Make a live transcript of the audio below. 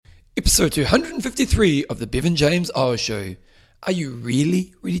episode 253 of the Bevan James Eyles Show. Are you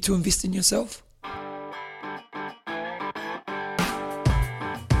really ready to invest in yourself?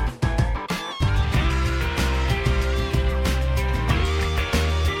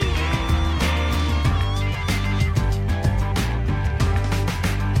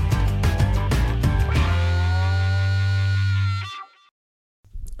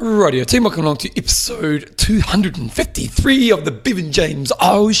 Rightio team, welcome along to episode 253 of the Bevan James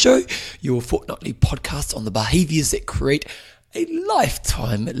Eyles Show, your fortnightly podcast on the behaviours that create a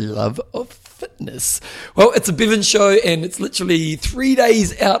lifetime love of fitness. Well, it's a Bevan show and it's literally 3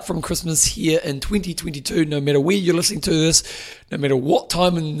 days out from Christmas here in 2022. No matter where you're listening to this, no matter what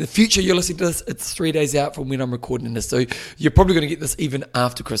time in the future you're listening to this, it's 3 days out from when I'm recording this. So you're probably going to get this even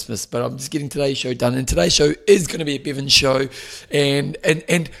after Christmas, but I'm just getting today's show done. And today's show is going to be a Bevan show. And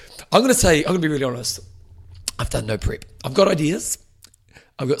I'm going to be really honest. I've done no prep. I've got ideas.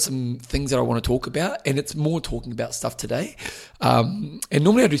 I've got some things that I want to talk about, and it's more talking about stuff today. And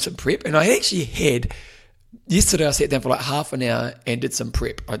normally I do some prep, and I actually had, yesterday I sat down for like half an hour and did some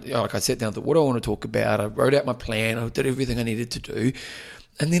prep. I sat down and thought, what do I want to talk about? I wrote out my plan. I did everything I needed to do.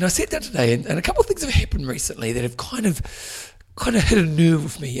 And then I sat down today, and a couple of things have happened recently that have kind of hit a nerve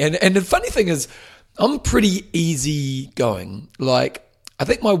with me. And the funny thing is, I'm pretty easy going. Like, I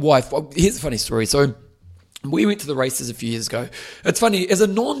think my wife, well, here's a funny story. So we went to the races a few years ago. It's funny, as a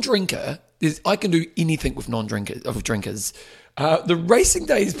non-drinker, I can do anything with drinkers. The racing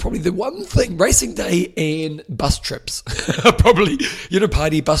day is probably the one thing, racing day and bus trips, probably,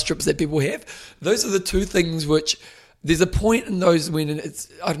 party bus trips that people have. Those are the two things which, there's a point in those when it's,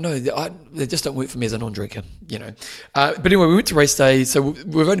 I don't know, they just don't work for me as a non-drinker, But anyway, we went to race day, so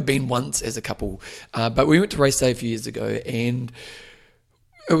we've only been once as a couple, but we went to race day a few years ago, and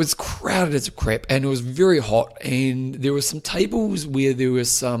it was crowded as crap, and it was very hot, and there were some tables where there were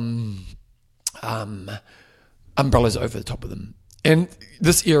some umbrellas over the top of them, and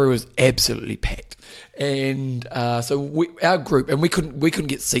this area was absolutely packed. And so our group, and we couldn't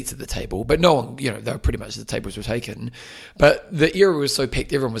get seats at the table, but no one, they were pretty much, the tables were taken, but the area was so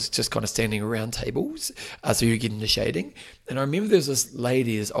packed, everyone was just kind of standing around tables, so you get into shading. And I remember there was this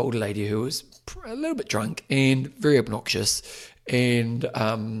older lady who was a little bit drunk and very obnoxious, and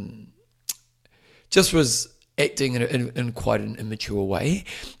just was acting in quite an immature way.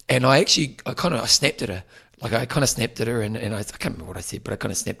 And I snapped at her. I kind of snapped at her, and I can't remember what I said, but I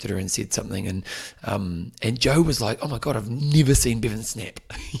kind of snapped at her and said something. And Joe was like, "Oh my God, I've never seen Bevan snap."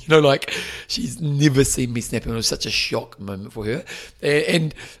 She's never seen me snap. And it was such a shock moment for her.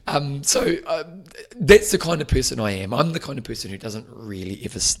 So that's the kind of person I am. I'm the kind of person who doesn't really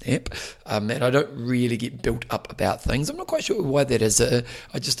ever snap. And I don't really get built up about things. I'm not quite sure why that is. I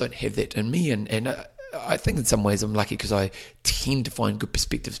just don't have that in me. And I think in some ways I'm lucky because I tend to find good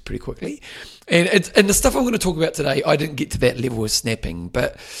perspectives pretty quickly. And the stuff I'm going to talk about today, I didn't get to that level of snapping,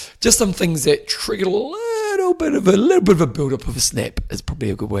 but just some things that triggered a little bit of a build-up of a snap is probably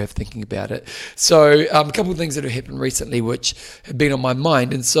a good way of thinking about it. So a couple of things that have happened recently which have been on my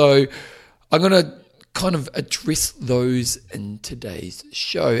mind, and so I'm going to kind of address those in today's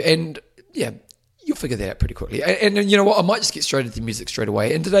show. And yeah, you'll figure that out pretty quickly. And you know what? I might just get straight into the music straight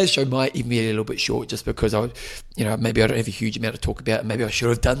away. And today's show might even be a little bit short just because maybe I don't have a huge amount to talk about. Maybe I should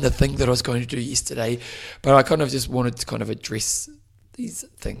have done the thing that I was going to do yesterday. But I kind of just wanted to kind of address these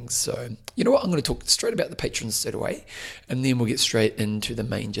things. So, you know what? I'm going to talk straight about the patrons straight away, and then we'll get straight into the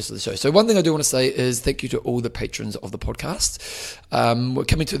main gist of the show. So one thing I do want to say is thank you to all the patrons of the podcast. We're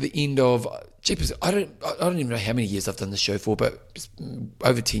coming to the end of, I don't even know how many years I've done this show for, but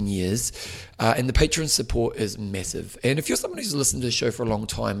over 10 years. And the patron support is massive. And if you're someone who's listened to the show for a long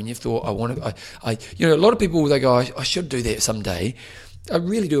time and you've thought, a lot of people, they go, I should do that someday. I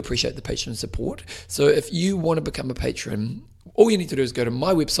really do appreciate the patron support. So if you want to become a patron, all you need to do is go to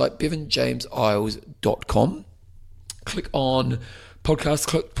my website, bevanjameseyles.com, click on podcast,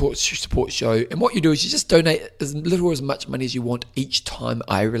 click support show, and what you do is you just donate as little or as much money as you want each time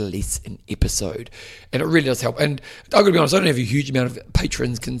I release an episode, and it really does help. And I'm going to be honest, I don't have a huge amount of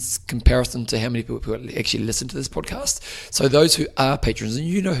patrons comparison to how many people who actually listen to this podcast. So those who are patrons, and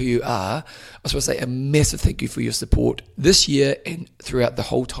you know who you are, I just want to say a massive thank you for your support this year and throughout the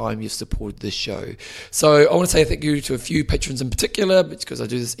whole time you've supported this show. So I want to say thank you to a few patrons in particular, because I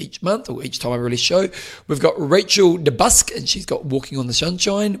do this each month or each time I release a show. We've got Rachel DeBusk, and she's got Walking on the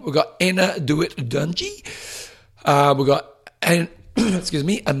Sunshine. We've got Anna Do-It Dungy. We've got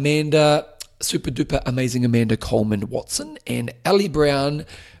Amanda, super duper amazing Amanda Coleman Watson, and Ali Brown,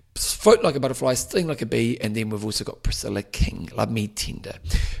 Float Like a Butterfly, Sting Like a Bee, and then we've also got Priscilla King, Love Me Tender.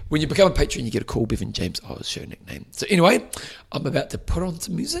 When you become a patron, you get a cool Bevan James Eyles show nickname. So anyway, I'm about to put on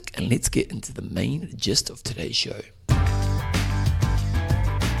some music, and let's get into the main gist of today's show.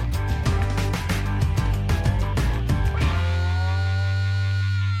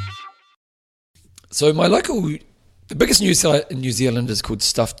 So the biggest news site in New Zealand is called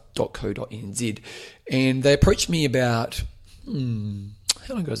stuff.co.nz, and they approached me about,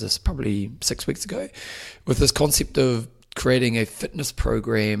 how long ago was this? Probably 6 weeks ago, with this concept of creating a fitness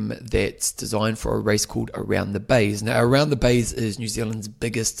program that's designed for a race called Around the Bays. Now, Around the Bays is New Zealand's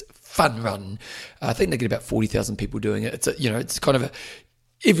biggest fun run. I think they get about 40,000 people doing it. It's kind of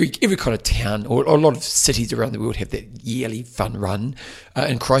every kind of town or a lot of cities around the world have that yearly fun run.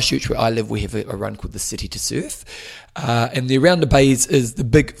 In Christchurch, where I live, we have a run called the City to Surf. And the Around the Bays is the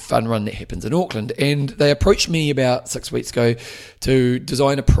big fun run that happens in Auckland. And they approached me about 6 weeks ago to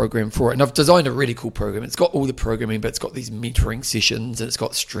design a program for it. And I've designed a really cool program. It's got all the programming, but it's got these mentoring sessions, and it's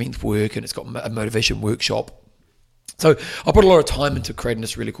got strength work, and it's got a motivation workshop. So I put a lot of time into creating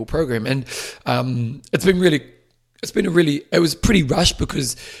this really cool program. And it was pretty rushed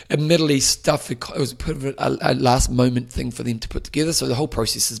because admittedly it was a bit of a last moment thing for them to put together. So the whole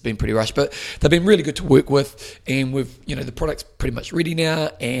process has been pretty rushed, but they've been really good to work with, and the product's pretty much ready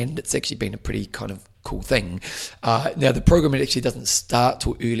now, and it's actually been a pretty kind of cool thing. Now the program actually doesn't start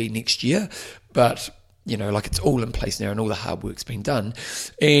till early next year, but it's all in place now and all the hard work's been done.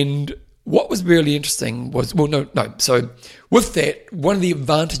 And what was really interesting was, so with that, one of the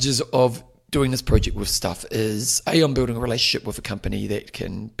advantages of doing this project with Stuff is, I'm building a relationship with a company that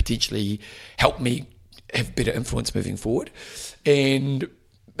can potentially help me have better influence moving forward. And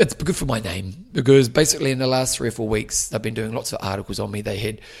it's good for my name, because basically in the last 3 or 4 weeks, they've been doing lots of articles on me. They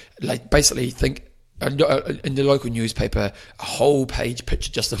had in the local newspaper, a whole page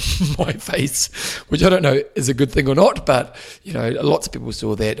picture just of my face, which I don't know is a good thing or not, but lots of people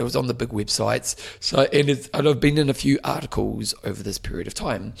saw that. It was on the big websites. So, and I've been in a few articles over this period of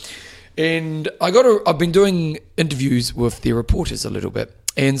time. And I've been doing interviews with their reporters a little bit.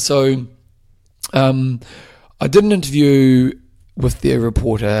 And so I did an interview with their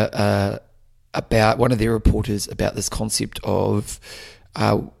reporter about one of their reporters about this concept of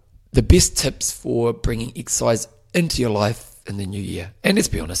the best tips for bringing exercise into your life in the new year. And let's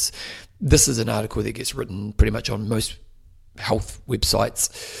be honest, this is an article that gets written pretty much on most health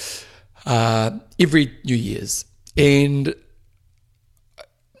websites every New Year's. And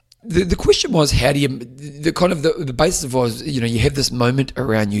the question was, how do you, the basis was, you have this moment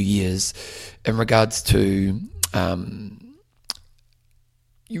around New Year's in regards to,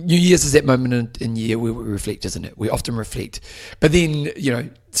 New Year's is that moment in year where we reflect, isn't it? We often reflect. But then,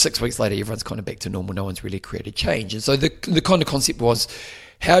 6 weeks later, everyone's kind of back to normal. No one's really created change. And so the kind of concept was,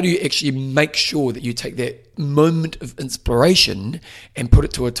 how do you actually make sure that you take that moment of inspiration and put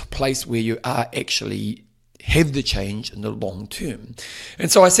it to a place where you are actually have the change in the long term?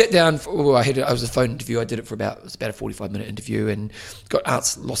 And so I sat down I was a phone interview. I did it about a 45-minute interview, and got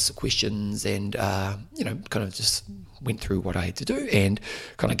asked lots of questions, and kind of just went through what I had to do, and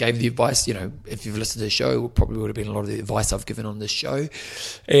kind of gave the advice. If you've listened to the show, it probably would have been a lot of the advice I've given on this show.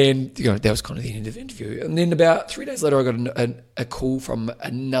 And that was kind of the end of the interview. And then about 3 days later, I got a call from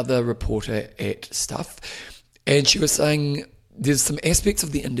another reporter at Stuff, and she was saying, there's some aspects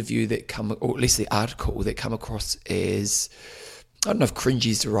of the interview that come, or at least the article, that come across as, I don't know if cringy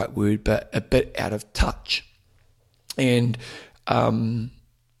is the right word, but a bit out of touch. And the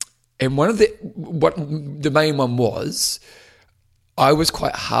main one was, I was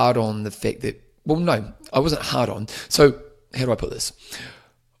quite hard on the fact that, I wasn't hard on. So how do I put this?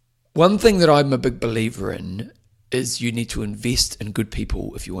 One thing that I'm a big believer in is you need to invest in good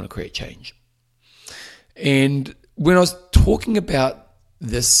people if you want to create change. And when I was talking about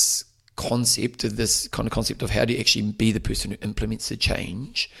this concept of how do you actually be the person who implements the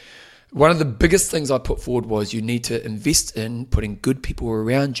change, one of the biggest things I put forward was, you need to invest in putting good people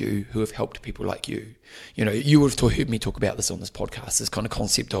around you who have helped people like you. You would have heard me talk about this on this podcast, this kind of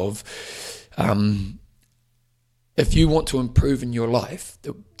concept of if you want to improve in your life,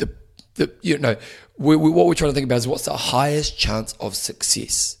 what we're trying to think about is, what's the highest chance of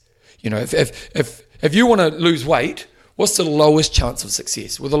success? If you want to lose weight, what's the lowest chance of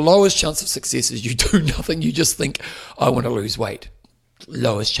success? Well, the lowest chance of success is you do nothing. You just think, I want to lose weight.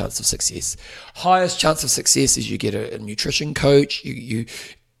 Lowest chance of success. Highest chance of success is you get a nutrition coach, you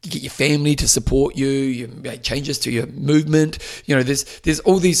get your family to support you, you make changes to your movement. There's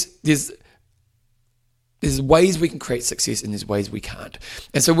all these, there's ways we can create success, and there's ways we can't.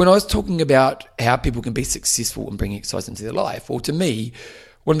 And so when I was talking about how people can be successful in bringing exercise into their life, well, to me,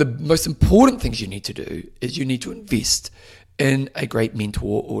 one of the most important things you need to do is you need to invest in a great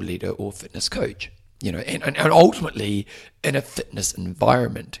mentor or leader or fitness coach, and ultimately in a fitness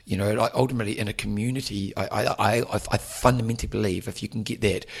environment, like ultimately in a community. I fundamentally believe if you can get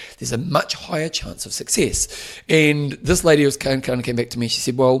that, there's a much higher chance of success. And this lady kind of came back to me. She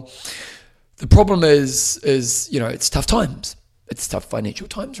said, well, the problem is it's tough times. It's tough financial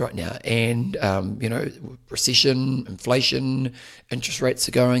times right now. And, recession, inflation, interest rates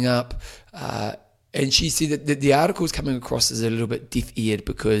are going up. And she said that the article is coming across as a little bit deaf-eared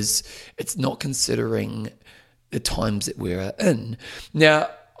because it's not considering the times that we're in. Now,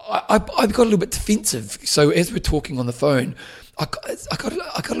 I got a little bit defensive. So as we're talking on the phone, I got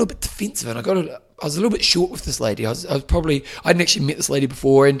a little bit defensive, and I was a little bit short with this lady. I hadn't actually met this lady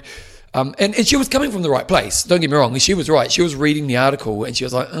before, and she was coming from the right place. Don't get me wrong. She was right. She was reading the article and she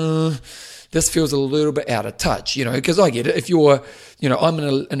was like, this feels a little bit out of touch, because I get it. If you're, I'm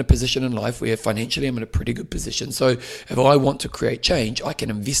in a position in life where financially I'm in a pretty good position. So if I want to create change, I can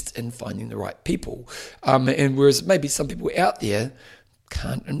invest in finding the right people. And whereas maybe some people out there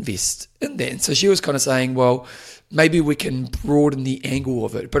can't invest in that. And so she was kind of saying, well, maybe we can broaden the angle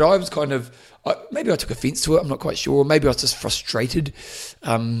of it. But I was maybe I took offense to it. I'm not quite sure. Maybe I was just frustrated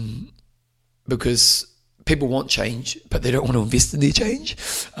because people want change, but they don't want to invest in their change.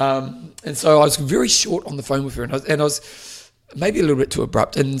 And so I was very short on the phone with her, and I was maybe a little bit too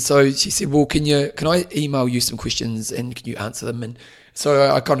abrupt. And so she said, well, can I email you some questions and can you answer them? And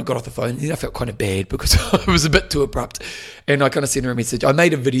so I kind of got off the phone, and I felt kind of bad because I was a bit too abrupt. And I kind of sent her a message. I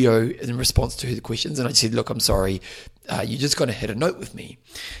made a video in response to the questions, and I said, look, I'm sorry. You just kind of hit a note with me.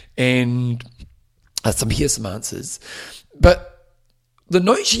 And here's some answers. But the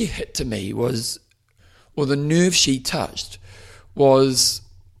note she hit to me was, or the nerve she touched was,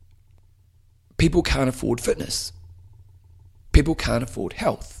 people can't afford fitness. People can't afford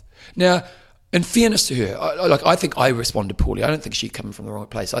health. Now, in fairness to her, I think I responded poorly. I don't think she's coming from the wrong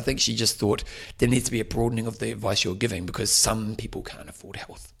place. I think she just thought there needs to be a broadening of the advice you're giving because some people can't afford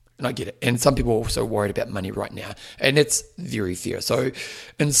health. And I get it. And some people are also worried about money right now. And it's very fair. So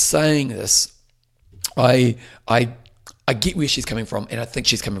in saying this, I get where she's coming from, and I think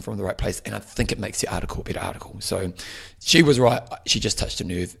she's coming from the right place, and I think it makes the article a better article. So she was right. She just touched a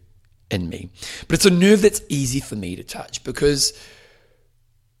nerve in me. But it's a nerve that's easy for me to touch because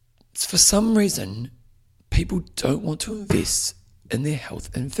for some reason, people don't want to invest in their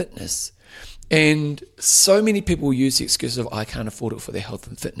health and fitness. And so many people use the excuse of, I can't afford it for their health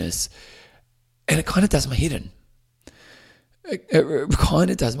and fitness. And it kind of does my head in. It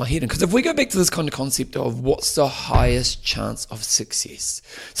kind of does my head in. Because if we go back to this kind of concept of what's the highest chance of success.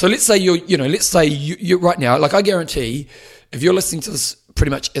 So let's say you're right now, like I guarantee if you're listening to this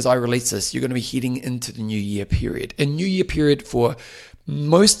pretty much as I release this, you're going to be heading into the New Year period. And New Year period for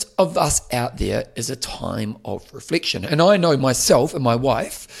most of us out there is a time of reflection. And I know myself and my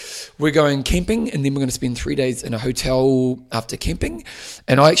wife, we're going camping and then we're going to spend 3 days in a hotel after camping.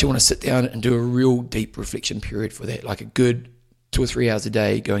 And I actually want to sit down and do a real deep reflection period for that, like a good 2 or 3 hours a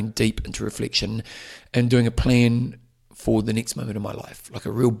day, going deep into reflection and doing a plan for the next moment of my life, like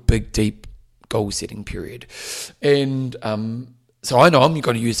a real big, deep goal setting period. And so I know I'm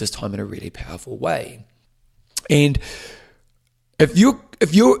going to use this time in a really powerful way. And if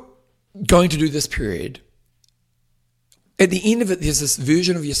you're going to do this period, at the end of it, there's this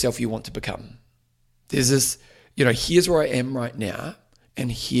version of yourself you want to become. There's this, here's where I am right now,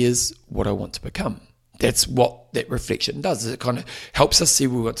 and here's what I want to become. That's what that reflection does. It kind of helps us see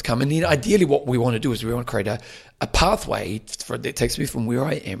where we want to come. And then ideally what we want to do is we want to create a pathway that takes me from where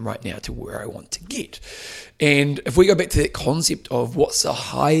I am right now to where I want to get. And if we go back to that concept of what's the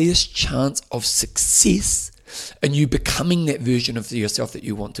highest chance of success and you becoming that version of yourself that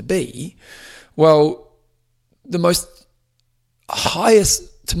you want to be, well, the most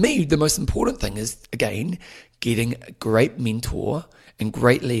important thing is, again, getting a great mentor and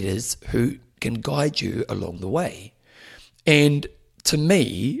great leaders who can guide you along the way. And to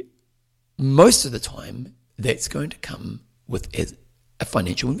me, most of the time, that's going to come with a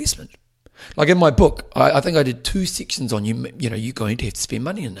financial investment. Like in my book, I think I did 2 sections on you're going to have to spend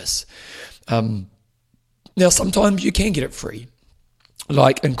money in this. Now, sometimes you can get it free.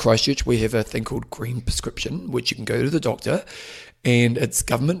 Like in Christchurch, we have a thing called Green Prescription, which you can go to the doctor and it's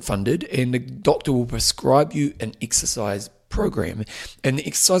government funded, and the doctor will prescribe you an exercise program. And the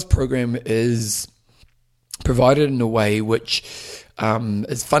exercise program is provided in a way which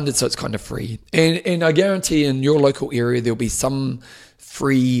is funded, so it's kind of free. And I guarantee in your local area, there'll be some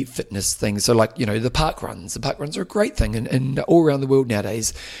free fitness things. So like, the park runs. The park runs are a great thing and all around the world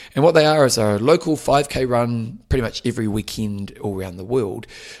nowadays. And what they are is a local 5K run pretty much every weekend all around the world.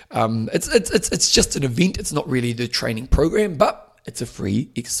 It's just an event. It's not really the training program, but it's a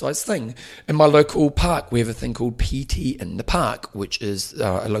free exercise thing. In my local park, we have a thing called PT in the Park, which is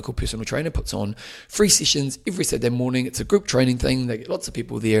a local personal trainer puts on free sessions every Saturday morning. It's a group training thing. They get lots of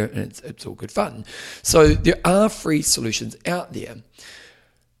people there, and it's all good fun. So there are free solutions out there.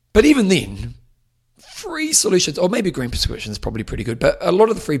 But even then, free solutions, or maybe green prescription is probably pretty good, but a lot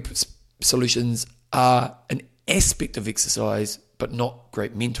of the free solutions are an aspect of exercise, but not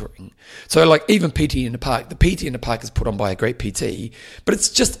great mentoring. So like even PT in the Park, the PT in the Park is put on by a great PT, but it's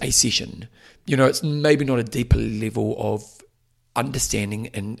just a session. It's maybe not a deeper level of understanding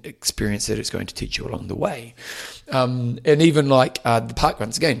and experience that it's going to teach you along the way. And even like the park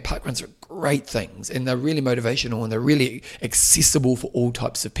runs, again, park runs are great things and they're really motivational and they're really accessible for all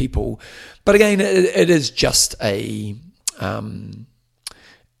types of people. But again, it is just an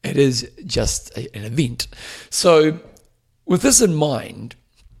event. So with this in mind,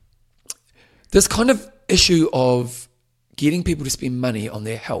 this kind of issue of getting people to spend money on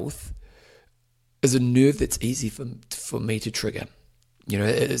their health is a nerve that's easy for me to trigger.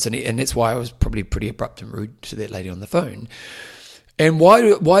 And that's why I was probably pretty abrupt and rude to that lady on the phone. And why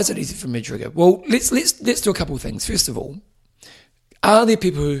is it easy for me to trigger? Well, let's do a couple of things. First of all, are there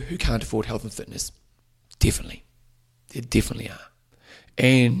people who can't afford health and fitness? Definitely. There definitely are.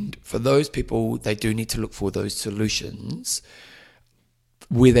 And for those people, they do need to look for those solutions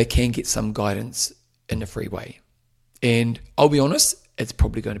where they can get some guidance in a free way. And I'll be honest, it's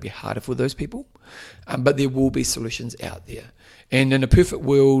probably going to be harder for those people, but there will be solutions out there. And in a perfect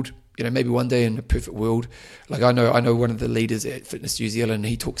world, maybe one day in a perfect world, like I know one of the leaders at Fitness New Zealand,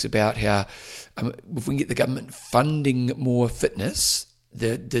 he talks about how if we can get the government funding more fitness,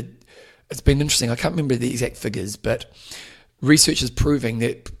 it's been interesting. I can't remember the exact figures, but research is proving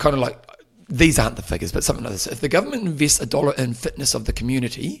that kind of like, these aren't the figures, but something like this. If the government invests $1 in fitness of the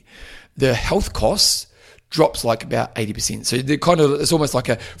community, the health costs drops like about 80%. So it's almost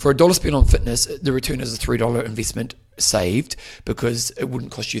like for $1 spent on fitness, the return is a $3 investment saved because it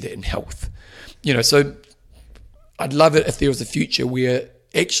wouldn't cost you that in health. So I'd love it if there was a future where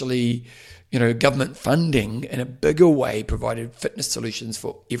actually, government funding in a bigger way provided fitness solutions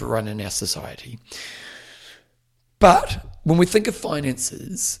for everyone in our society. But when we think of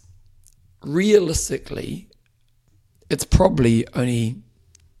finances, realistically, it's probably only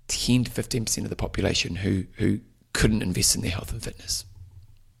 10 to 15% of the population who couldn't invest in their health and fitness.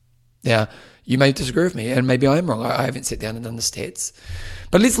 Now, you may disagree with me, and maybe I am wrong. I haven't sat down and done the stats.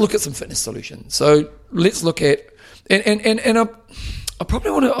 But let's look at some fitness solutions. So let's look at, and I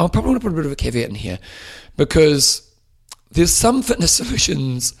probably want to put a bit of a caveat in here, because there's some fitness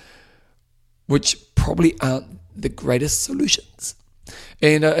solutions which probably aren't the greatest solutions.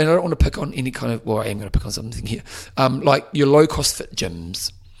 And I don't want to pick on any kind of, well, I am going to pick on something here, like your low-cost fit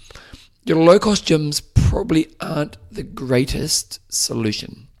gyms. Your low-cost gyms probably aren't the greatest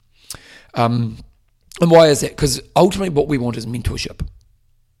solution. And why is that? Because ultimately what we want is mentorship.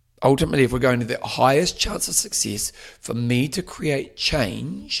 Ultimately, if we're going to the highest chance of success for me to create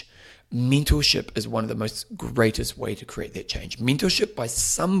change, mentorship is one of the most greatest way to create that change. Mentorship by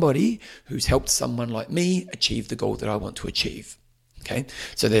somebody who's helped someone like me achieve the goal that I want to achieve. Okay,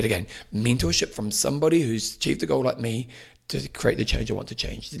 so that again, mentorship from somebody who's achieved a goal like me to create the change I want to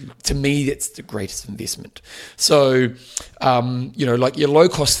change. To me, that's the greatest investment. So, like your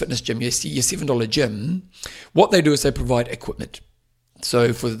low-cost fitness gym, your $7 gym, what they do is they provide equipment.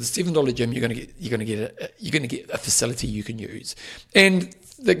 So for the $7 gym, you're going to get a facility you can use, and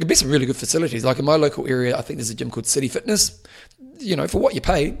there can be some really good facilities. Like in my local area, I think there's a gym called City Fitness. For what you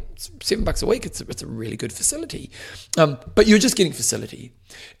pay, it's $7 a week. It's a really good facility, but you're just getting facility.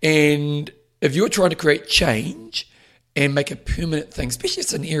 And if you're trying to create change and make a permanent thing, especially if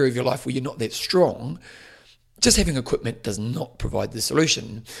it's an area of your life where you're not that strong, just having equipment does not provide the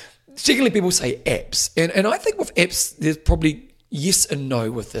solution. Secondly, people say apps, and I think with apps, there's probably yes and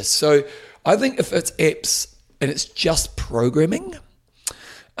no with this. So I think if it's apps and it's just programming,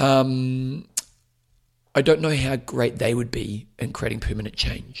 I don't know how great they would be in creating permanent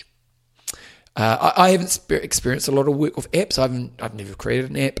change. I haven't experienced a lot of work with apps. I've never created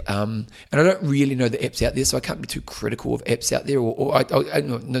an app, and I don't really know the apps out there, so I can't be too critical of apps out there. Or I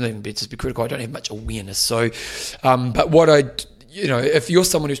don't even just be critical. I don't have much awareness. So, but if you're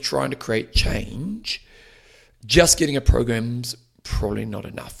someone who's trying to create change, just getting a program's probably not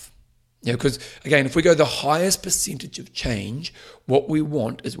enough. Because again, if we go the highest percentage of change, what we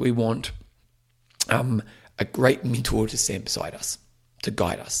want is a great mentor to stand beside us. to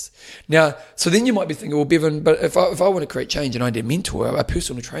guide us. Now, so then you might be thinking, well, Bevan, but if I want to create change and I need a mentor, a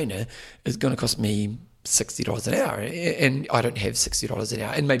personal trainer is going to cost me $60 an hour, and I don't have $60 an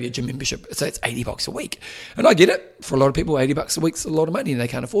hour, and maybe a gym membership, so it's $80 a week. And I get it. For a lot of people, $80 a week's a lot of money, and they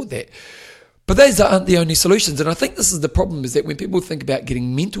can't afford that. But those aren't the only solutions. And I think this is the problem, is that when people think about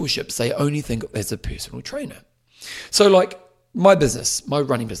getting mentorships, they only think as a personal trainer. So like my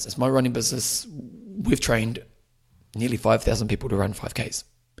running business, we've trained nearly 5,000 people to run 5Ks.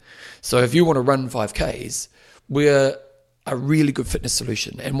 So if you want to run 5Ks, we're a really good fitness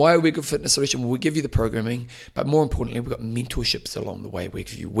solution. And why are we a good fitness solution? Well, we give you the programming, but more importantly, we've got mentorships along the way. We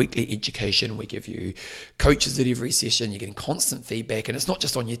give you weekly education. We give you coaches at every session. You're getting constant feedback, and it's not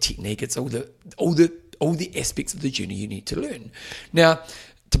just on your technique. It's all the aspects of the journey you need to learn. Now,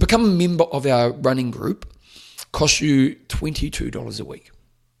 to become a member of our running group costs you $22 a week.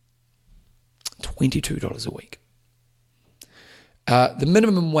 $22 a week. The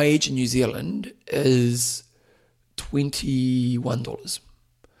minimum wage in New Zealand is $21.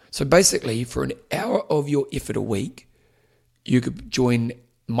 So basically, for an hour of your effort a week, you could join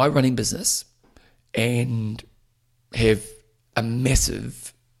my running business and have a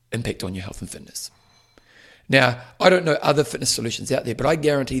massive impact on your health and fitness. Now, I don't know other fitness solutions out there, but I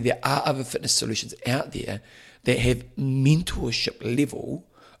guarantee there are other fitness solutions out there that have mentorship level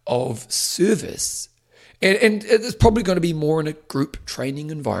of service. And it's probably going to be more in a group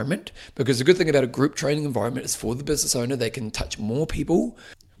training environment, because the good thing about a group training environment is for the business owner, they can touch more people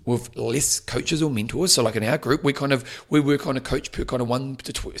with less coaches or mentors. So like in our group, we work on a coach per kind of 20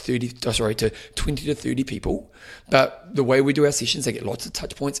 to 30 people. But the way we do our sessions, they get lots of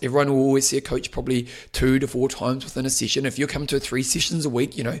touch points. Everyone will always see a coach probably 2 to 4 times within a session. If you're coming to 3 sessions a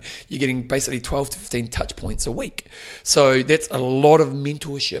week, you're getting basically 12 to 15 touch points a week. So that's a lot of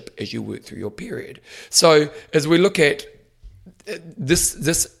mentorship as you work through your period. So as we look at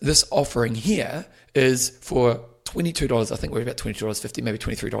this offering here is for $22, I think we're about $22.50, maybe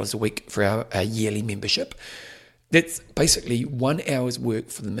 $23 a week for our yearly membership. That's basically 1 hour's work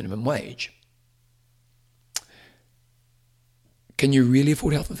for the minimum wage. Can you really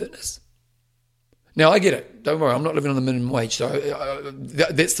afford health and fitness? Now, I get it. Don't worry, I'm not living on the minimum wage, so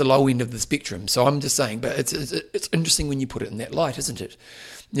that's the low end of the spectrum. So I'm just saying, but it's interesting when you put it in that light, isn't it?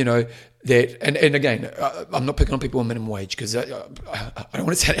 And again, I'm not picking on people on minimum wage, because I don't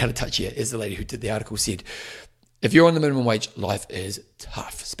want to sound out of touch here, as the lady who did the article said. If you're on the minimum wage, life is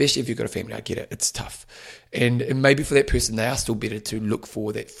tough, especially if you've got a family. I get it, it's tough. And maybe for that person, they are still better to look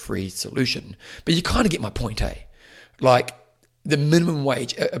for that free solution. But you kind of get my point, eh? Like the minimum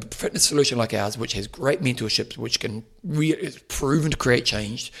wage, a fitness solution like ours, which has great mentorships, which is proven to create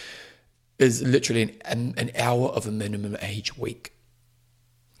change, is literally an hour of a minimum age week.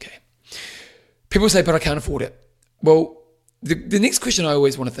 Okay. People say, but I can't afford it. Well, the next question I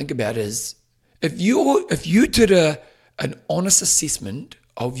always want to think about is, if you did an honest assessment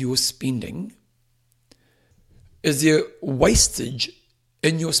of your spending, is there wastage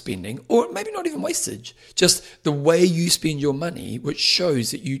in your spending, or maybe not even wastage, just the way you spend your money, which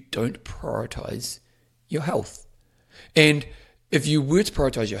shows that you don't prioritize your health? And if you were to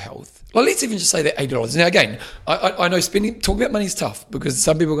prioritize your health, well, let's even just say that $80. Now, again, I know talking about money is tough, because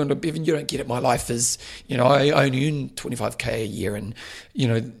some people are going to, Bevan, you don't get it. My life is, I only earn $25K a year, and,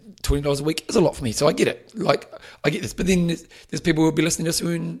 $20 a week is a lot for me. So I get it. Like, I get this. But then there's people who will be listening to us who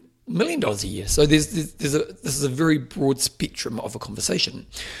earn $1 million a year. So this is a very broad spectrum of a conversation.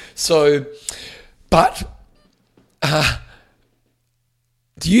 So, but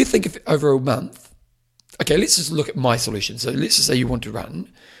do you think if over a month, okay, let's just look at my solution. So let's just say you want to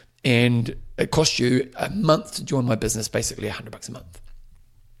run, and it costs you a month to join my business, basically $100 a month.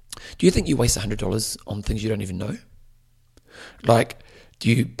 Do you think you waste $100 on things you don't even know? Like, do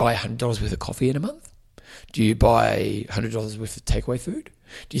you buy $100 worth of coffee in a month? Do you buy $100 worth of takeaway food?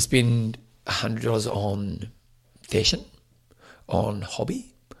 Do you spend $100 on fashion, on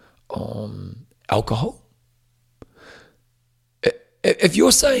hobby, on alcohol? If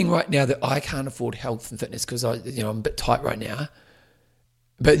you're saying right now that I can't afford health and fitness because I'm a bit tight right now,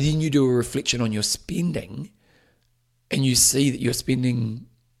 but then you do a reflection on your spending and you see that you're spending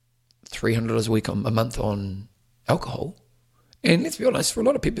 $300 a month on alcohol. And let's be honest, for a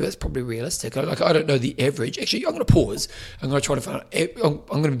lot of people, that's probably realistic. I don't know the average. Actually, I'm going to pause. I'm going to try to find out. I'm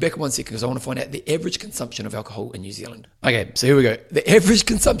going to be back in 1 second because I want to find out the average consumption of alcohol in New Zealand. Okay, so here we go. The average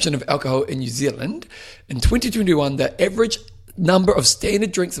consumption of alcohol in New Zealand in 2021, the average number of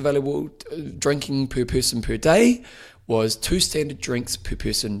standard drinks available drinking per person per day was 2 standard drinks per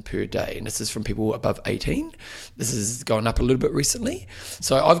person per day. And this is from people above 18. This has gone up a little bit recently.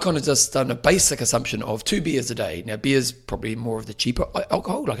 So I've kind of just done a basic assumption of 2 beers a day. Now, beer's probably more of the cheaper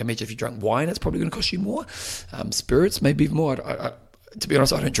alcohol. Like I imagine if you drank wine, it's probably going to cost you more. Spirits, maybe more. To be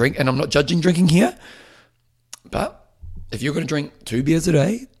honest, I don't drink, and I'm not judging drinking here. But if you're going to drink 2 beers a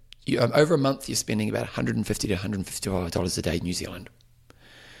day, over a month, you're spending about $150 to $155 a day in New Zealand.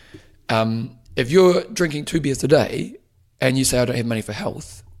 If you're drinking 2 beers a day and you say, I don't have money for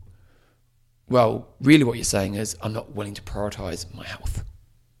health, well, really what you're saying is, I'm not willing to prioritize my health.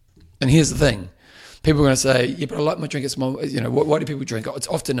 And here's the thing. People are going to say, yeah, but I like my drink. It's more, why do people drink? Oh, it's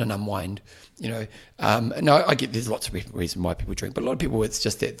often an unwind, No, I get there's lots of reasons why people drink, but a lot of people, it's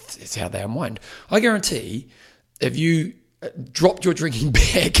just that it's how they unwind. I guarantee if you dropped your drinking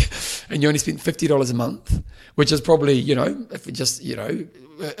bag and you only spent $50 a month, which is probably, if it just,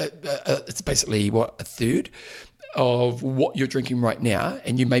 it's basically a third of what you're drinking right now,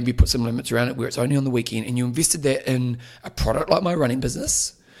 and you maybe put some limits around it where it's only on the weekend, and you invested that in a product like my running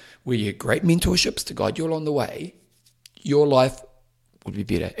business, where you get great mentorships to guide you along the way, your life would be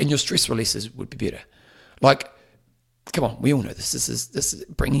better, and your stress releases would be better. Like, come on, we all know this. This is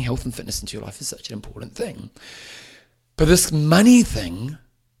bringing health and fitness into your life is such an important thing. But this money thing,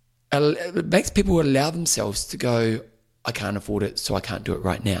 it makes people allow themselves to go, I can't afford it, so I can't do it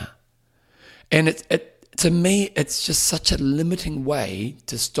right now. And to me, it's just such a limiting way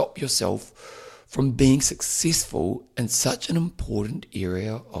to stop yourself from being successful in such an important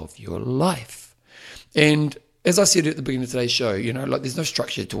area of your life. And as I said at the beginning of today's show, there's no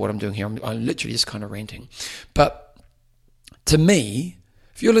structure to what I'm doing here. I'm literally just kind of ranting. But to me,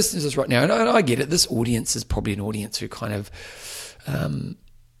 if you're listening to this right now, and I get it, this audience is probably an audience who kind of,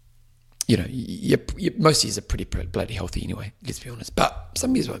 most years are pretty bloody healthy anyway, let's be honest. But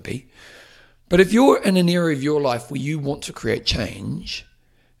some years won't be. But if you're in an area of your life where you want to create change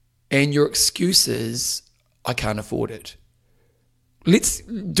and your excuse is, I can't afford it, let's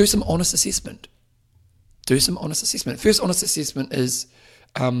do some honest assessment. First honest assessment is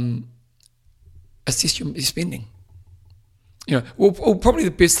assess your spending. Probably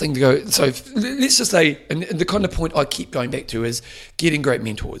the best thing to go, so let's just say, and the kind of point I keep going back to is getting great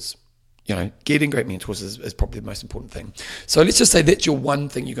mentors. Getting great mentors is probably the most important thing. So let's just say that's your one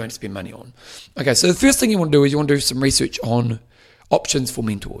thing you're going to spend money on. Okay, so the first thing you want to do is you want to do some research on options for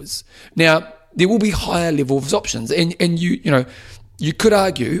mentors. Now, there will be higher levels of options, and you could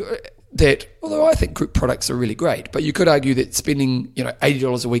argue that, although I think group products are really great, but you could argue that spending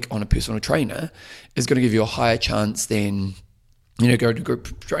 $80 a week on a personal trainer is going to give you a higher chance than go to a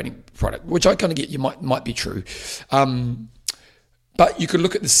group training product, which I kind of get you might be true. But you could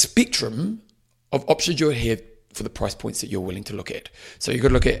look at the spectrum of options you have for the price points that you're willing to look at. So you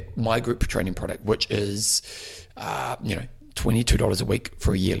could look at my group training product, which is, $22 a week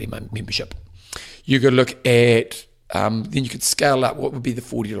for a yearly membership. You could look at, then you could scale up what would be the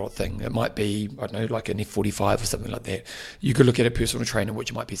 $40 thing. It might be, I don't know, like an F45 or something like that. You could look at a personal trainer,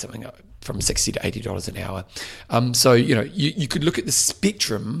 which might be something from $60 to $80 an hour. So, you could look at the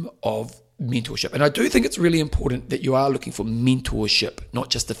spectrum of mentorship. And I do think it's really important that you are looking for mentorship,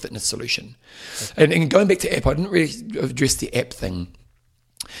 not just a fitness solution. And going back to app, I didn't really address the app thing.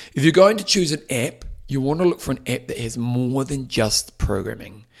 If you're going to choose an app, you want to look for an app that has more than just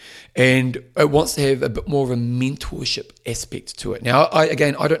programming. And it wants to have a bit more of a mentorship aspect to it. Now, I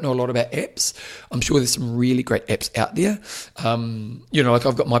don't know a lot about apps. I'm sure there's some really great apps out there. Like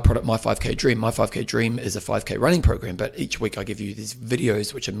I've got my product, My 5K Dream. My 5K Dream is a 5K running program, but each week I give you these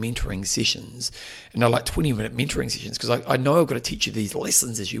videos which are mentoring sessions. And they're like 20-minute mentoring sessions because I know I've got to teach you these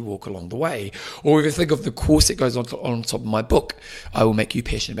lessons as you walk along the way. Or if you think of the course that goes on top of my book, I Will Make You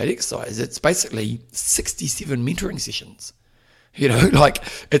Passionate About Exercise. It's basically 67 mentoring sessions.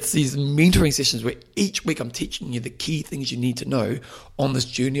 It's these mentoring sessions where each week I'm teaching you the key things you need to know on this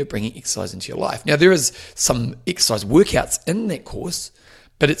journey of bringing exercise into your life. Now, there is some exercise workouts in that course,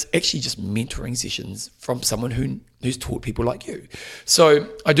 but it's actually just mentoring sessions from someone who's taught people like you. So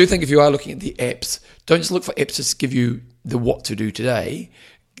I do think if you are looking at the apps, don't just look for apps to give you the what to do today.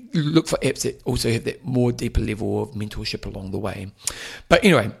 Look for apps that also have that more deeper level of mentorship along the way. But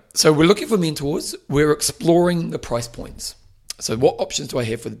anyway, so we're looking for mentors. We're exploring the price points. So what options do I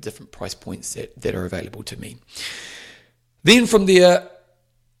have for the different price points that are available to me? Then from there,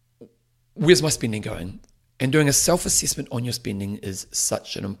 where's my spending going? And doing a self-assessment on your spending is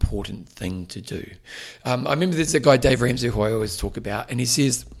such an important thing to do. I remember there's a guy, Dave Ramsey, who I always talk about, and he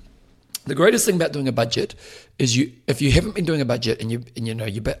says, the greatest thing about doing a budget is if you haven't been doing a budget and you're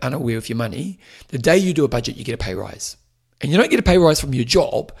a bit unaware of your money, the day you do a budget, you get a pay rise. And you don't get a pay rise from your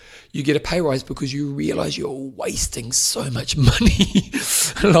job. You get a pay rise because you realize you're wasting so much money.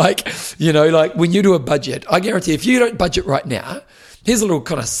 like when you do a budget, I guarantee if you don't budget right now, here's a little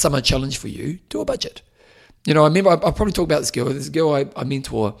kind of summer challenge for you. Do a budget. I remember I probably talked about this girl I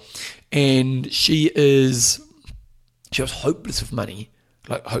mentor, and she was hopeless with money,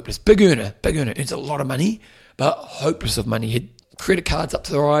 like hopeless, big earner, earns a lot of money, but hopeless of money. Had credit cards up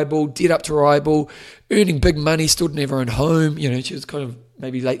to her eyeball, debt up to her eyeball, earning big money, still didn't have her own home. She was kind of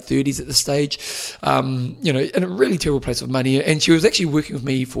maybe late 30s at this stage, in a really terrible place with money. And she was actually working with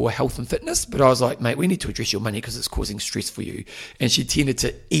me for health and fitness, but I was like, mate, we need to address your money because it's causing stress for you. And she tended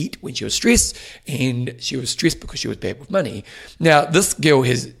to eat when she was stressed, and she was stressed because she was bad with money. Now, this girl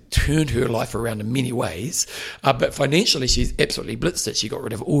has turned her life around in many ways, but financially she's absolutely blitzed it. She got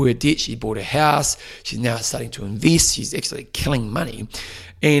rid of all her debt. She bought a house. She's now starting to invest. She's actually killing money.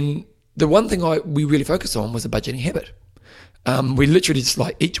 And the one thing we really focused on was a budgeting habit. We literally just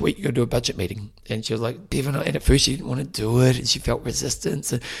like each week you go to a budget meeting, and she was like, Bevan, and at first she didn't want to do it and she felt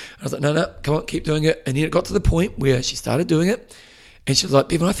resistance, and I was like, no, come on, keep doing it. And then it got to the point where she started doing it, and she was like,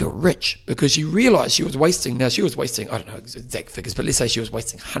 Bevan, I feel rich, because she realized she was wasting, I don't know exact figures, but let's say she was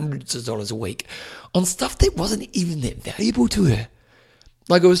wasting hundreds of dollars a week on stuff that wasn't even that valuable to her.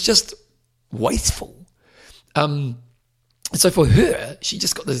 Like, it was just wasteful. So for her, she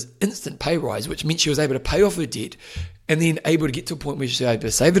just got this instant pay rise, which meant she was able to pay off her debt and then able to get to a point where she was able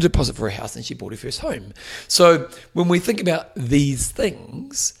to save a deposit for her house, and she bought her first home. So when we think about these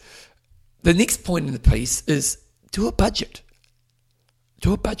things, the next point in the piece is do a budget.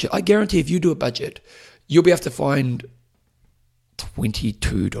 Do a budget. I guarantee if you do a budget, you'll be able to find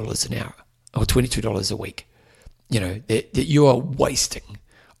 $22 an hour or $22 a week, that you are wasting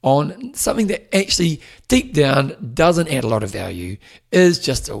on something that actually deep down doesn't add a lot of value, is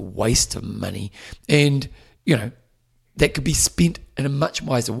just a waste of money, and that could be spent in a much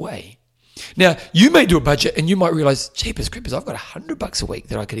wiser way. Now, you may do a budget and you might realize, jeepers creepers, I've got $100 a week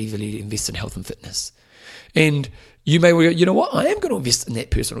that I could easily invest in health and fitness. And you may go, you know what, I am going to invest in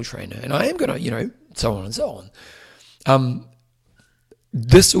that personal trainer, and I am going to, so on and so on.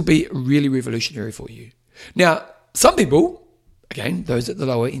 This will be really revolutionary for you. Now, some people, again, those at the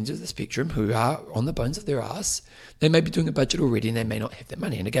lower ends of the spectrum who are on the bones of their ass, they may be doing a budget already and they may not have that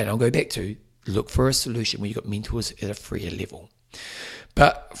money. And again, I'll go back to look for a solution where you've got mentors at a freer level.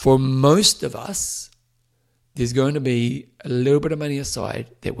 But for most of us, there's going to be a little bit of money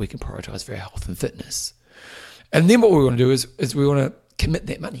aside that we can prioritize for our health and fitness. And then what we want to do is we want to commit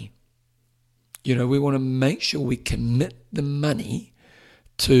that money. We want to make sure we commit the money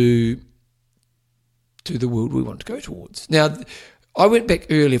to the world we want to go towards. Now, I went back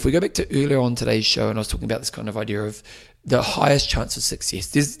earlier. If we go back to earlier on today's show, and I was talking about this kind of idea of the highest chance of success.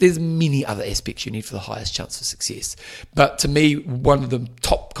 There's many other aspects you need for the highest chance of success. But to me, one of the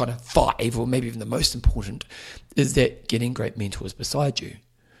top kind of 5, or maybe even the most important, is that getting great mentors beside you.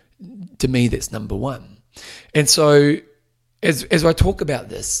 To me, that's number 1. And so as I talk about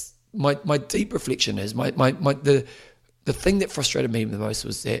this, my deep reflection is the thing that frustrated me the most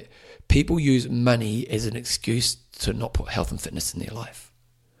was that people use money as an excuse to not put health and fitness in their life.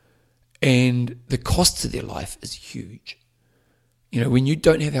 And the cost to their life is huge. When you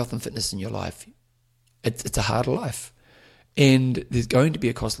don't have health and fitness in your life, it's a harder life. And there's going to be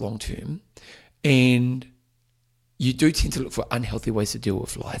a cost long term. And you do tend to look for unhealthy ways to deal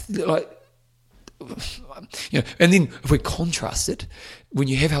with life. And then if we contrast it, when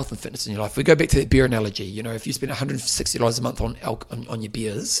you have health and fitness in your life, we go back to that beer analogy. If you spend $160 a month on your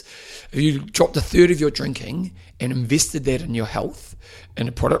beers, if you dropped a third of your drinking and invested that in your health, in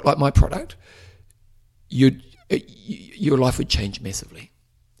a product like my product, your life would change massively,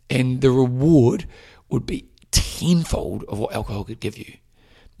 and the reward would be tenfold of what alcohol could give you.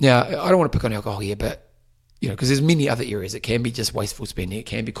 Now, I don't want to pick on alcohol here, but because there's many other areas. It can be just wasteful spending. It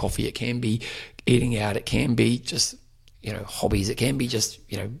can be coffee. It can be eating out. It can be just, hobbies. It can be just,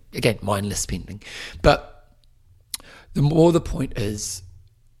 again, mindless spending. But the point is,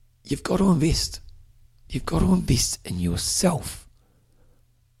 you've got to invest. You've got to invest in yourself.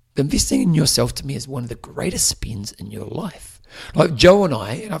 Investing in yourself, to me, is one of the greatest spends in your life. Like Joe and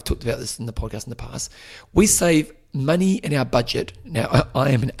and I've talked about this in the podcast in the past, we save money in our budget. Now, I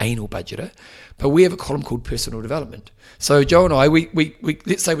am an anal budgeter, but we have a column called personal development. So Joe and we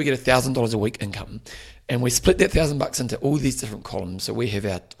let's say we get $1,000 a week income, And we split that $1,000 into all these different columns. So we've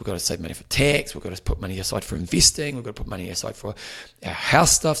got to save money for tax, we've got to put money aside for investing, we've got to put money aside for our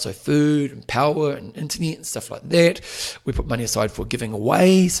house stuff, so food and power and internet and stuff like that. We put money aside for giving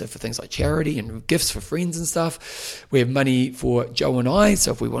away, so for things like charity and gifts for friends and stuff. We have money for Joe and I,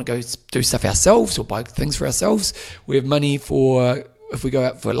 so if we want to go do stuff ourselves or buy things for ourselves. We have money for if we go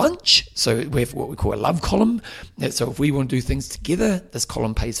out for lunch, so we have what we call a love column. So if we want to do things together, this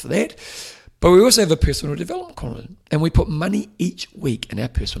column pays for that. But we also have a personal development column, and we put money each week in our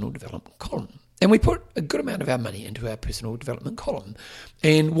personal development column. And we put a good amount of our money into our personal development column.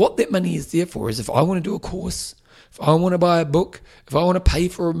 And what that money is there for is if I want to do a course, if I want to buy a book, if I want to pay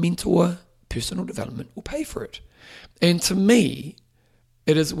for a mentor, personal development will pay for it. And to me,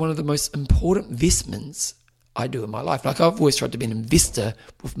 it is one of the most important investments I do in my life. Like I've always tried to be an investor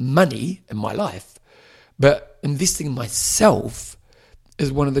with money in my life, but investing in myself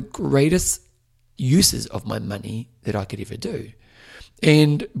is one of the greatest uses of my money that I could ever do.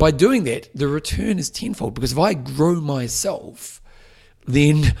 And by doing that, the return is tenfold, because if I grow myself,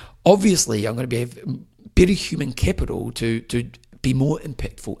 then obviously I'm going to have better human capital to be more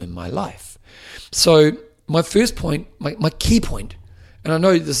impactful in my life. So my first point, my key point, and I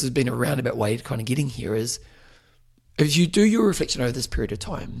know this has been a roundabout way to kind of getting here, is if you do your reflection over this period of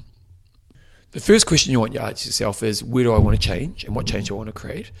time, the first question you want to ask yourself is, where do I want to change and what change do I want to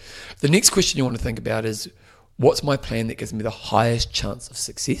create? The next question you want to think about is, what's my plan that gives me the highest chance of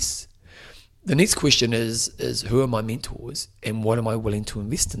success? The next question is who are my mentors and what am I willing to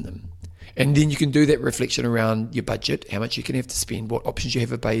invest in them? And then you can do that reflection around your budget, how much you can have to spend, what options you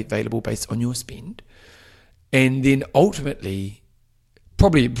have available based on your spend. And then ultimately,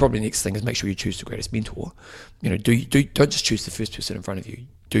 probably next thing is make sure you choose the greatest mentor. Don't just choose the first person in front of you.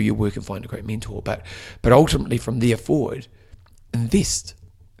 Do your work and find a great mentor. But ultimately from there forward, invest.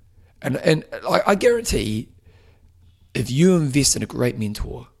 And I guarantee if you invest in a great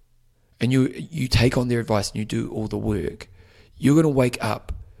mentor and you take on their advice and you do all the work, you're going to wake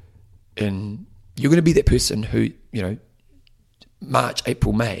up and you're going to be that person who, March,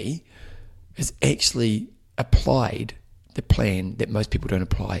 April, May has actually applied the plan that most people don't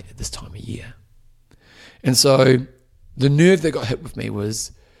apply at this time of year. And so the nerve that got hit with me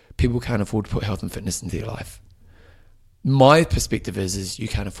was people can't afford to put health and fitness into their life. My perspective is you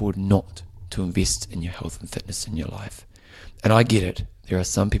can't afford not to invest in your health and fitness in your life. And I get it. There are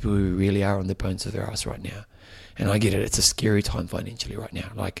some people who really are on the bones of their ass right now. And I get it. It's a scary time financially right now.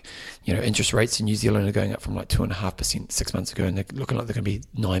 Like, interest rates in New Zealand are going up from like 2.5% 6 months ago, and they're looking like they're going to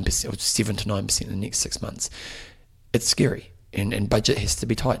be 9% or 7 to 9% in the next 6 months. It's scary, and budget has to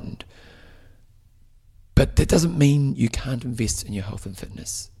be tightened. But that doesn't mean you can't invest in your health and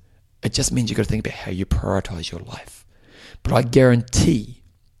fitness. It just means you've got to think about how you prioritize your life. But I guarantee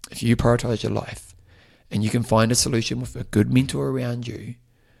if you prioritize your life and you can find a solution with a good mentor around you,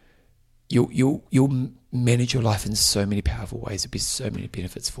 you'll manage your life in so many powerful ways. There'll be so many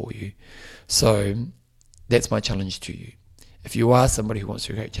benefits for you. So that's my challenge to you. If you are somebody who wants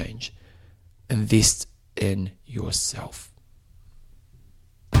to create change, invest in yourself.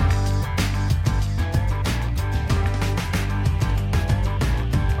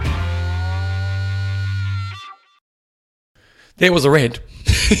 That was a rant.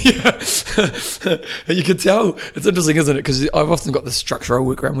 You can tell. It's interesting, isn't it? Because I've often got the structure I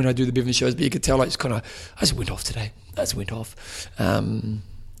work around when I do the Bevan shows, but you can tell I just went off today. I just went off.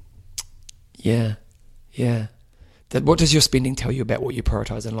 Yeah. What does your spending tell you about what you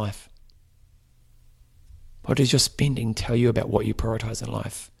prioritize in life? What does your spending tell you about what you prioritize in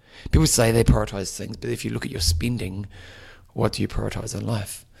life? People say they prioritize things, but if you look at your spending, what do you prioritize in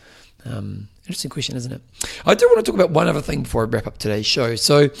life? Interesting question, isn't it? I do want to talk about one other thing before I wrap up today's show.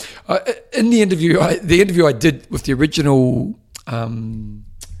 So, in the interview I did with the original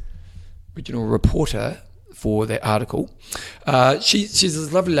reporter for that article, she's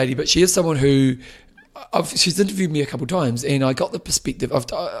this lovely lady, but she is someone who she's interviewed me a couple of times, and I got the perspective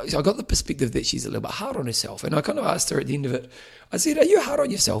that she's a little bit hard on herself. And I kind of asked her at the end of it, I said, "Are you hard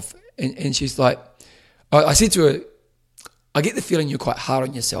on yourself?" And she's like, I said to her, I get the feeling you're quite hard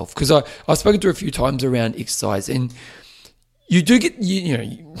on yourself, because I've spoken to her a few times around exercise, and you do get,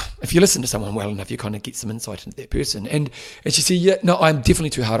 if you listen to someone well enough, you kind of get some insight into that person. And she said, yeah, no, I'm definitely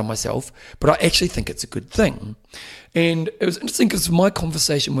too hard on myself, but I actually think it's a good thing. And it was interesting because my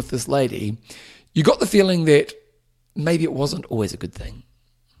conversation with this lady, you got the feeling that maybe it wasn't always a good thing.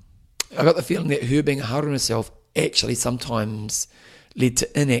 I got the feeling that her being hard on herself actually sometimes led to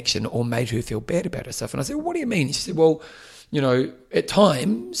inaction or made her feel bad about herself. And I said, well, what do you mean? She said, well, at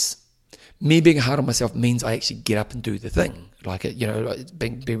times, me being hard on myself means I actually get up and do the thing. Like,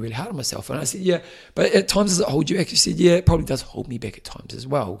 being really hard on myself. And I said, yeah, but at times does it hold you back? She said, yeah, it probably does hold me back at times as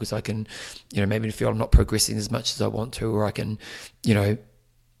well, because I can, maybe feel I'm not progressing as much as I want to, or I can, it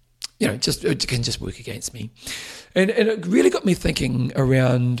can just work against me. And it really got me thinking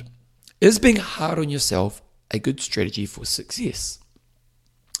around, is being hard on yourself a good strategy for success?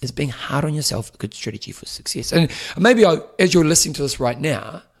 Is being hard on yourself a good strategy for success? And maybe as you're listening to this right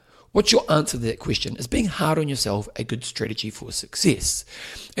now, what's your answer to that question? Is being hard on yourself a good strategy for success?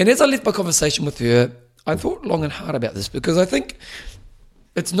 And as I left my conversation with her, I thought long and hard about this, because I think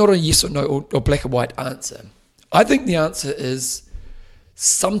it's not a yes or no or black and white answer. I think the answer is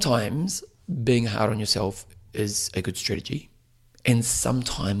sometimes being hard on yourself is a good strategy, and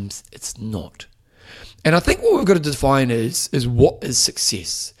sometimes it's not. And I think what we've got to define is what is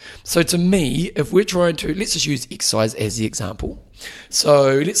success. So to me, if we're trying to, let's just use exercise as the example.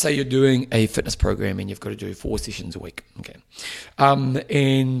 So let's say you're doing a fitness program and you've got to do 4 sessions a week. Okay.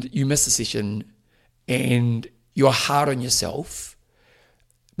 And you miss a session and you're hard on yourself,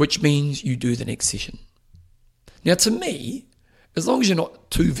 which means you do the next session. Now to me, as long as you're not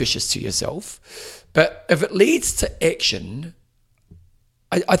too vicious to yourself, but if it leads to action,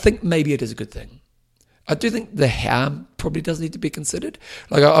 I think maybe it is a good thing. I do think the harm probably does need to be considered.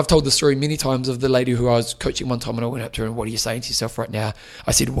 Like I've told the story many times of the lady who I was coaching one time, and I went up to her and, what are you saying to yourself right now?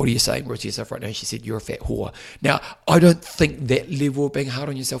 I said, what are you saying to yourself right now? And she said, you're a fat whore. Now, I don't think that level of being hard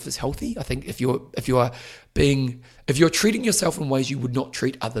on yourself is healthy. I think if you're treating yourself in ways you would not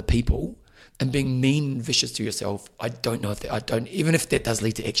treat other people, and being mean and vicious to yourself, even if that does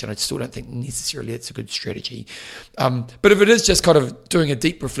lead to action, I still don't think necessarily it's a good strategy. But if it is just kind of doing a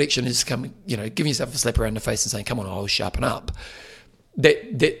deep reflection and just giving yourself a slap around the face and saying, come on, I'll sharpen up,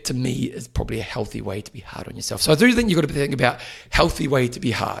 that to me is probably a healthy way to be hard on yourself. So I do think you've got to be thinking about healthy way to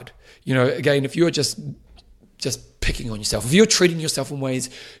be hard. Again, if you're just picking on yourself, if you're treating yourself in ways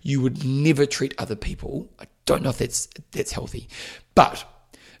you would never treat other people, I don't know if that's healthy. But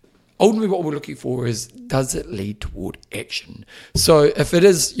ultimately, what we're looking for is, does it lead toward action? So if it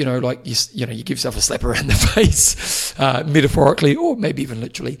is, you give yourself a slap around the face, metaphorically or maybe even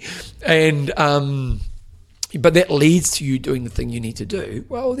literally, and but that leads to you doing the thing you need to do,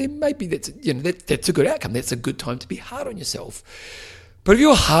 well, then maybe that's a good outcome. That's a good time to be hard on yourself. But if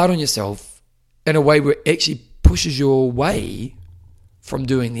you're hard on yourself in a way where it actually pushes you away from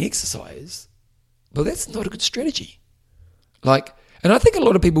doing the exercise, well, that's not a good strategy. And I think a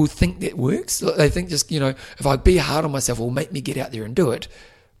lot of people think that works. They think just, if I be hard on myself, it will make me get out there and do it.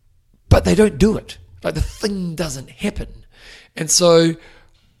 But they don't do it. Like the thing doesn't happen. And so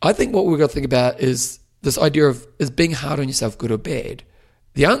I think what we've got to think about is this idea of, is being hard on yourself good or bad?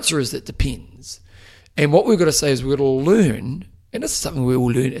 The answer is it depends. And what we've got to say is we've got to learn, and this is something we all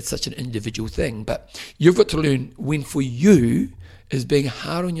learn, it's such an individual thing, but you've got to learn when for you is being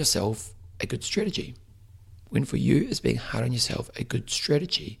hard on yourself a good strategy. When for you is being hard on yourself a good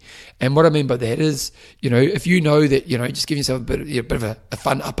strategy. And what I mean by that is, if you know that, just give yourself a bit of a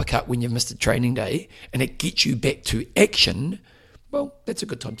fun uppercut when you've missed a training day and it gets you back to action, well, that's a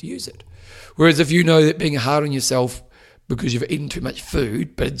good time to use it. Whereas if you know that being hard on yourself because you've eaten too much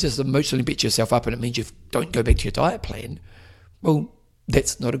food, but it just emotionally beats yourself up and it means you don't go back to your diet plan, well,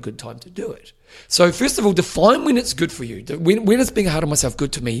 that's not a good time to do it. So first of all, define when it's good for you. When is being hard on myself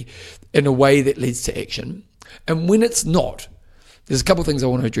good to me in a way that leads to action? And when it's not, there's a couple of things I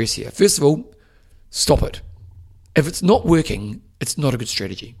want to address here. First of all, stop it. If it's not working, it's not a good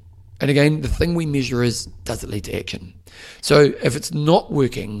strategy. And again, the thing we measure is, does it lead to action? So if it's not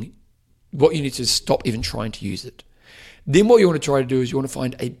working, what you need to do is stop even trying to use it. Then what you want to try to do is you want to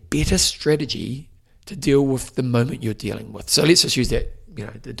find a better strategy to deal with the moment you're dealing with. So let's just use that,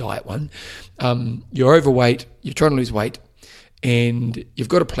 the diet one. You're overweight, you're trying to lose weight, and you've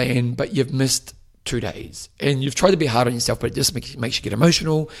got a plan, but you've missed 2 days, and you've tried to be hard on yourself, but it just makes you get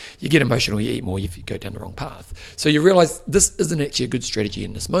emotional. You get emotional, you eat more, you go down the wrong path. So you realize this isn't actually a good strategy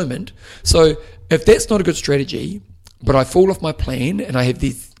in this moment. So if that's not a good strategy, but I fall off my plan and I have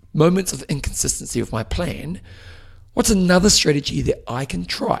these moments of inconsistency with my plan, what's another strategy that I can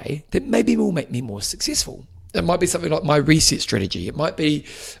try that maybe will make me more successful? It might be something like my reset strategy. It might be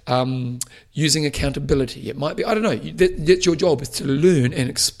using accountability. It might be, I don't know, that's your job, is to learn and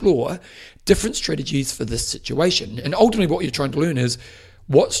explore different strategies for this situation. And ultimately what you're trying to learn is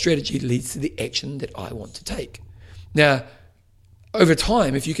what strategy leads to the action that I want to take. Now, over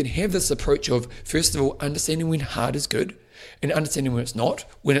time, if you can have this approach of, first of all, understanding when hard is good and understanding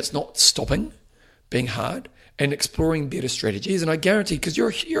when it's not stopping being hard and exploring better strategies. And I guarantee, because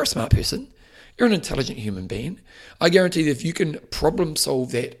you're a smart person, You're an intelligent human being. I guarantee that if you can problem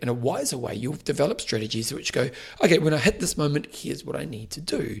solve that in a wiser way, you'll develop strategies which go, okay, when I hit this moment, here's what I need to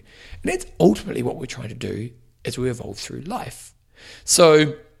do. And that's ultimately what we're trying to do as we evolve through life.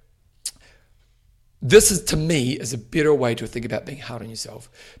 So this is, to me, is a better way to think about being hard on yourself.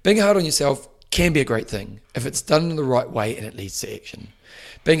 Being hard on yourself can be a great thing if it's done in the right way and it leads to action.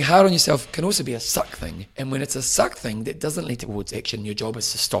 Being hard on yourself can also be a suck thing. And when it's a suck thing that doesn't lead towards action, your job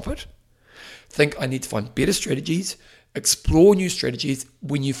is to stop it. Think, I need to find better strategies, explore new strategies.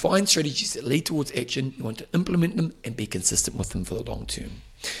 When you find strategies that lead towards action, you want to implement them and be consistent with them for the long term.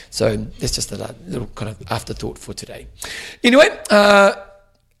 So that's just a little kind of afterthought for today. Anyway,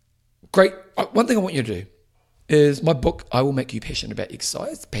 great. One thing I want you to do is my book, I Will Make You Passionate About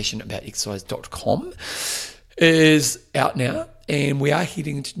Exercise, passionateaboutexercise.com, is out now. And we are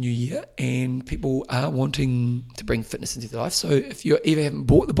heading into New Year, and people are wanting to bring fitness into their life. So if you either haven't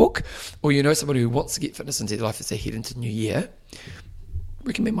bought the book, or you know somebody who wants to get fitness into their life as they head into New Year,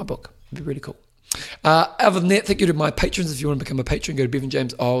 recommend my book. It'd be really cool. Other than that, thank you to my patrons. If you want to become a patron, go to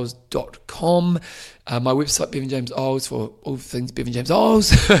bevanjameseyles.com. My website, Bevan James Eyles, for all things Bevan James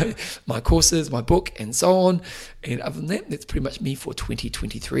Eyles, my courses, my book, and so on. And other than that, that's pretty much me for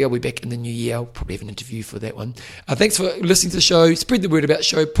 2023. I'll be back in the new year. I'll probably have an interview for that one. Thanks for listening to the show. Spread the word about the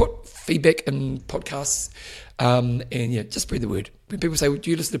show. Put feedback in podcasts. And yeah, just spread the word. When people say, do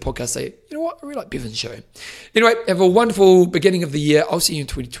you listen to podcasts? Say, you know what? I really like Bevan's show. Anyway, have a wonderful beginning of the year. I'll see you in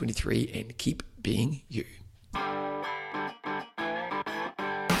 2023, and keep being you.